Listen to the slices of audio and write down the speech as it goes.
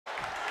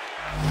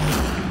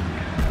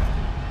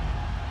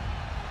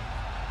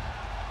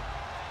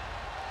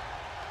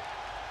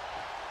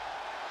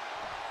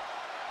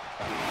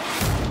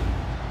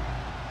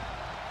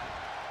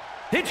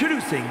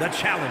Introducing the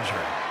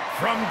challenger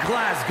from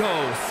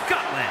Glasgow,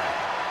 Scotland,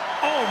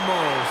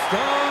 almost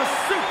a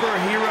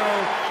superhero,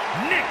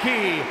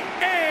 Nikki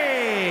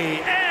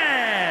A.S.H.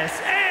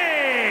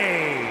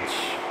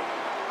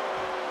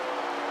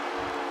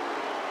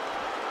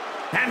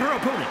 And her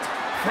opponent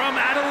from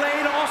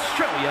Adelaide,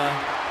 Australia,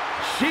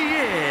 she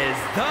is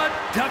the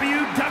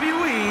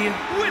WWE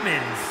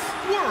Women's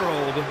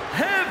World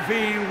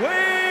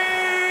Heavyweight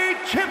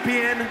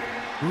Champion,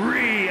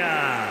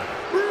 Rhea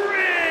Ripley.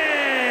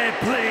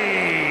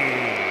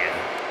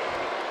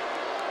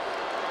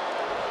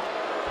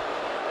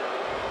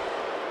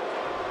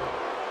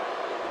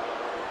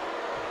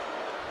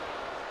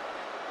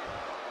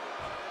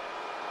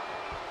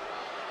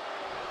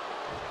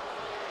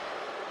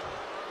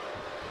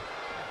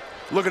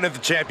 Looking at the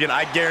champion,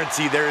 I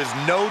guarantee there is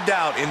no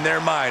doubt in their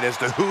mind as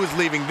to who is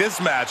leaving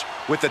this match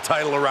with the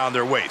title around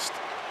their waist.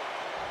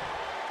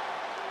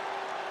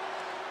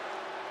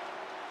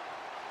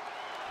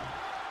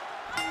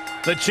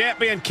 The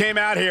champion came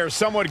out here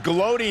somewhat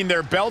gloating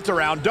their belt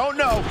around. Don't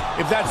know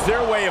if that's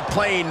their way of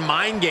playing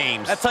mind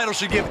games. That title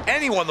should give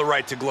anyone the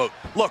right to gloat.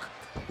 Look,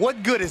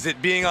 what good is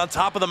it being on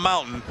top of the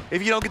mountain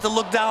if you don't get to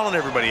look down on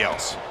everybody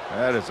else?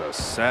 That is a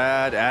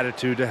sad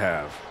attitude to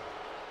have.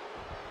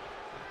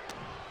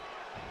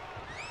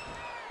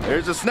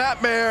 There's a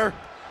snapmare.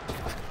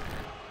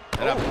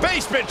 And a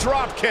basement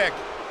drop kick.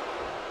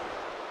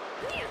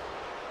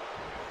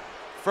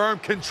 Firm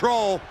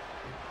control.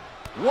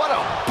 What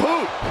a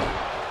boot.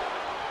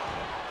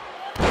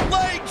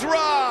 Leg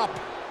drop.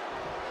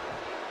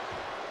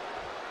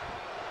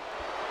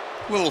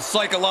 Little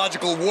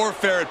psychological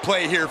warfare at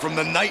play here from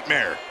the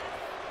Nightmare.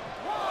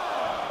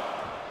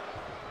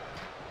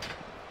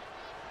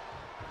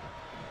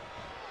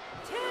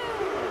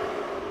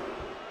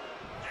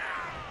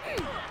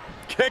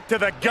 Kick to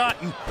the gut.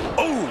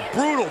 Oh,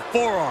 brutal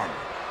forearm.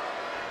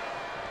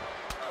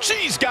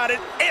 She's got an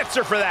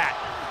answer for that.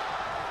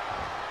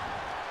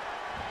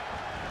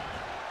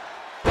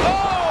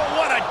 Oh,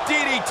 what a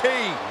DDT.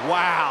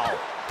 Wow.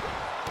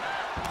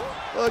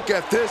 Look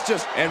at this,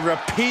 and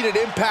repeated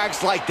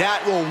impacts like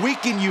that will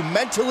weaken you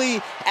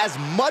mentally as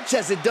much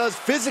as it does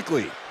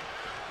physically.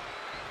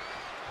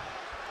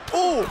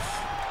 Oof.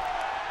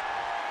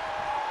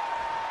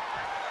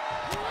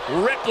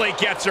 Ripley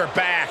gets her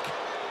back.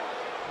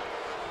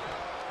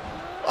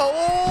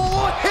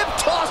 Oh, hip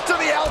toss to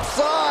the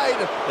outside.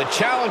 The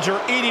challenger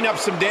eating up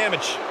some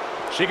damage.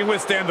 She can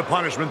withstand the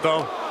punishment,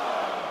 though.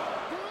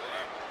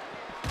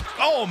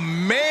 Oh,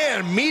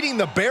 man, meeting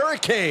the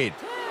barricade.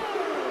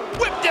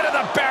 Whipped into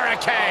the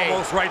barricade.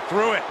 Almost right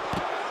through it.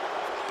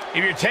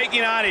 If you're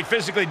taking on a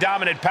physically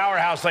dominant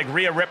powerhouse like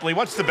Rhea Ripley,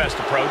 what's the best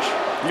approach?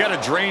 You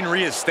gotta drain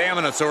Rhea's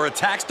stamina so her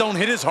attacks don't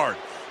hit as hard.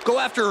 Go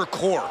after her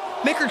core.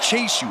 Make her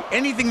chase you.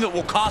 Anything that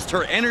will cost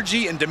her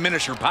energy and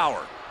diminish her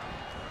power.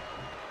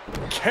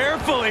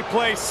 Carefully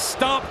placed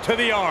stomp to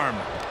the arm.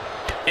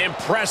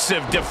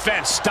 Impressive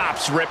defense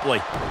stops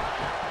Ripley.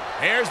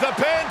 Here's the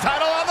pin,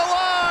 title on the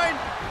line.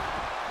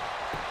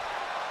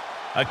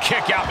 A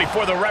kick out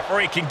before the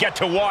referee can get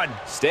to one.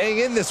 Staying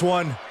in this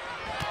one.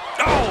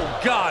 Oh,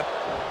 God.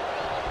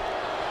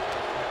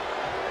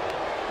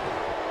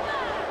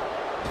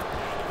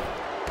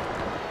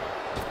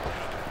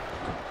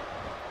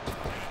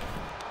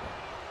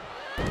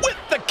 With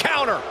the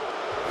counter.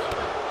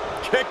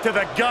 Kick to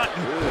the gut.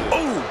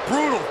 Oh,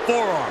 brutal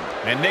forearm.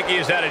 And Nikki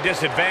is at a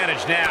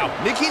disadvantage now.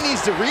 Nikki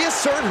needs to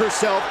reassert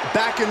herself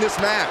back in this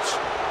match.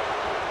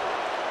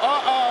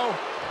 Uh-oh.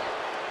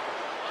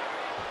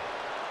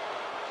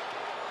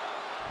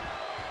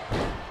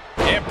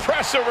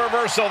 Impressive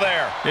reversal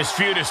there. This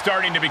feud is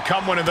starting to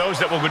become one of those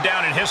that will go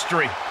down in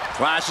history.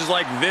 Clashes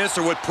like this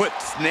are what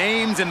puts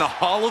names in the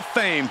Hall of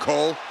Fame,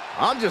 Cole.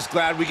 I'm just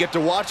glad we get to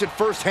watch it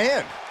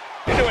firsthand.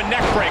 Into a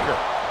neck breaker.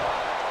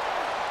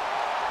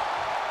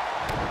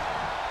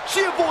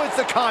 She avoids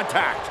the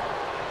contact.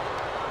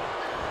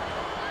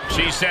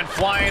 She's sent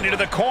flying into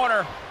the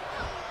corner.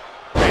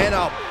 And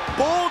a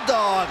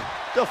bulldog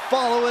to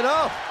follow it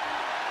up.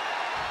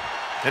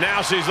 And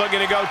now she's looking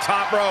to go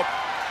top rope.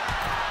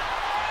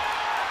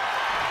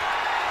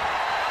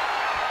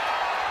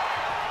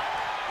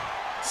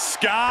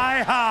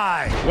 Sky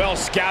high. Well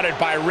scouted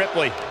by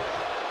Ripley.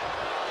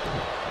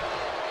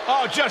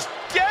 Oh, just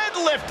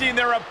deadlifting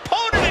their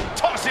opponent and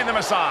tossing them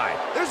aside.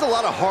 There's a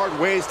lot of hard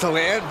ways to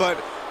land,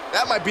 but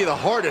that might be the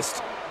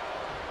hardest.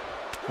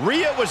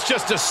 Rhea was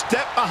just a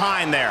step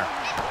behind there.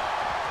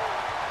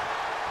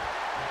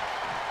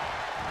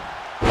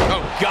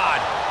 Oh,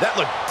 God, that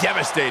looked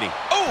devastating.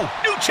 Oh,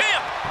 new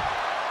champ.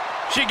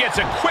 She gets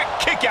a quick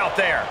kick out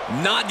there.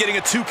 Not getting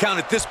a 2 count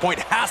at this point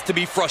has to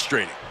be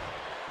frustrating.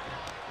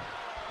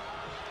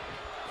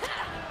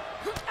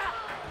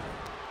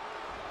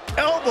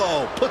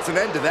 Elbow puts an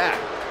end to that.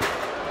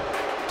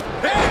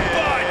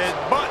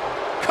 But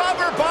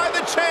cover by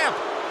the champ.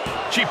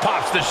 She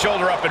pops the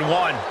shoulder up and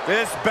one.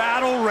 This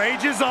battle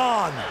rages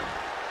on.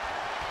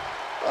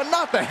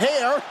 Not the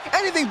hair.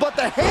 Anything but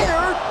the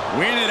hair.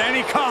 Win at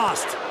any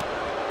cost.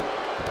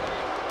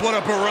 What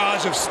a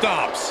barrage of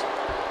stops.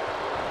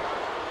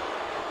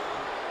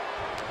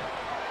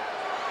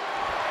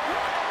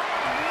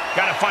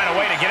 Got to find a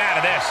way to get out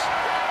of this.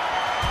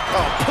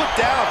 Oh, put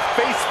down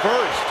face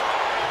first.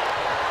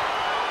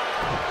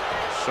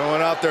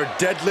 Showing off their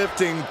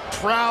deadlifting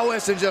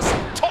prowess and just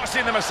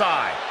Tossing them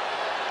aside.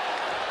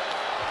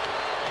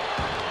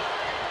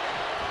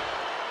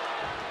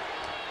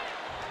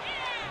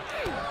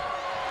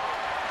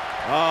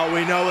 Oh,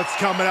 we know what's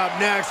coming up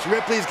next.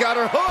 Ripley's got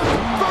her hook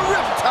for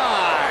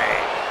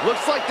Riptide.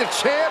 Looks like the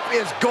champ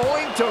is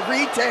going to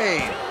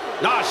retain.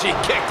 Ah, she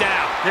kicked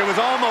out. It was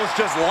almost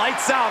just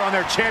lights out on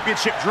their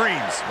championship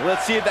dreams.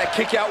 Let's see if that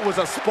kick out was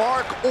a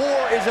spark or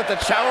is it the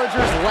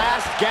challenger's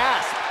last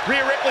gasp.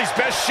 Rhea Ripley's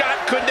best shot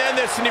couldn't end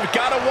this, and you've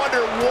got to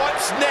wonder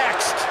what's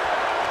next.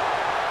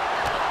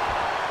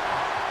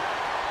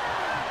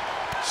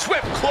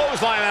 Swift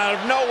clothesline out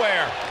of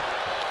nowhere.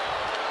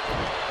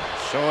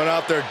 Showing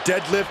off their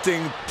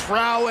deadlifting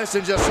prowess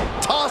and just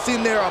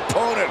tossing their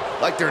opponent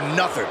like they're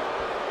nothing.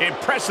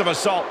 Impressive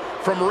assault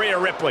from Rhea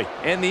Ripley.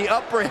 And the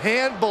upper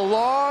hand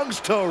belongs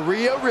to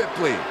Rhea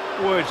Ripley.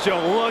 Would you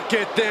look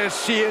at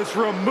this? She is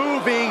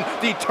removing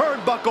the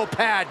turnbuckle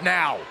pad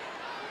now.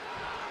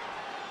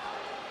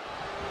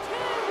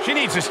 She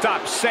needs to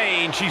stop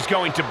saying she's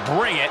going to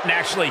bring it and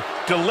actually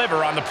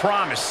deliver on the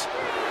promise.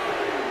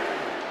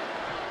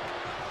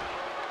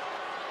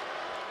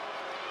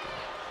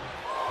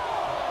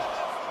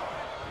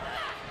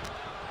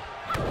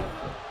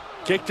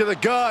 Kick to the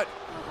gut.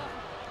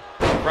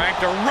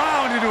 Cranked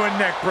around into a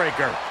neck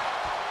breaker.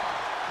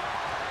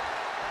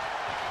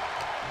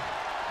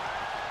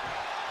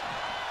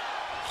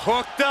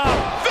 Hooked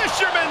up.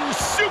 Fisherman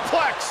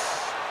suplex.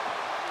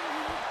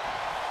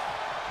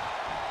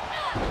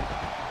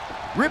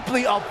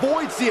 Ripley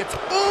avoids it.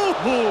 Ooh!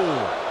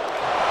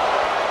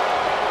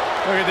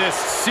 Look at this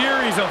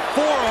series of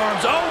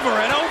forearms over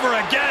and over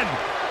again.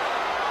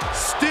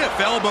 Stiff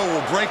elbow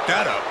will break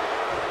that up.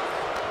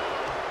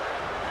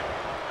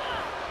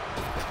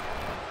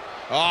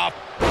 Oh,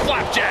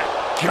 flapjack.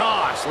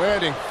 Gosh,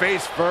 landing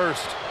face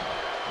first.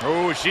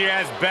 Oh, she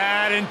has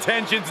bad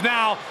intentions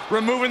now,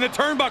 removing the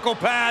turnbuckle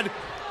pad.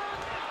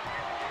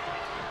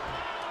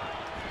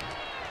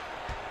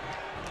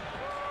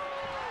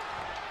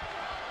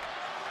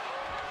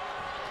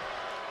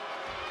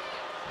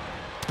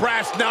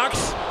 Brass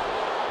knucks.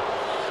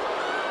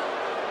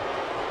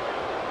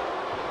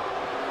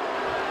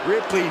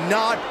 Ripley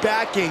not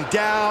backing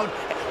down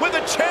with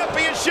the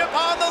championship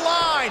on the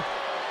line.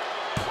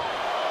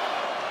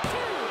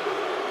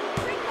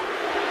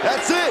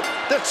 That's it.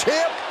 The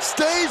champ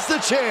stays the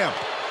champ.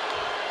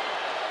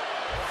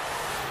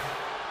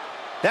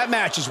 That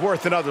match is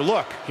worth another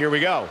look. Here we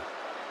go.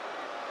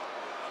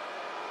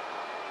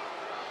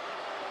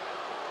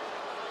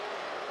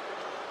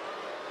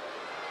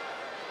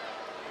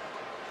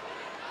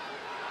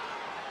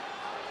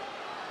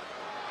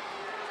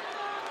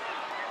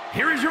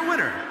 Here is your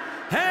winner,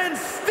 and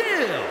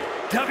still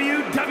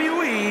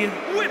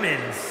WWE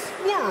Women's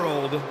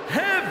World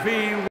Heavyweight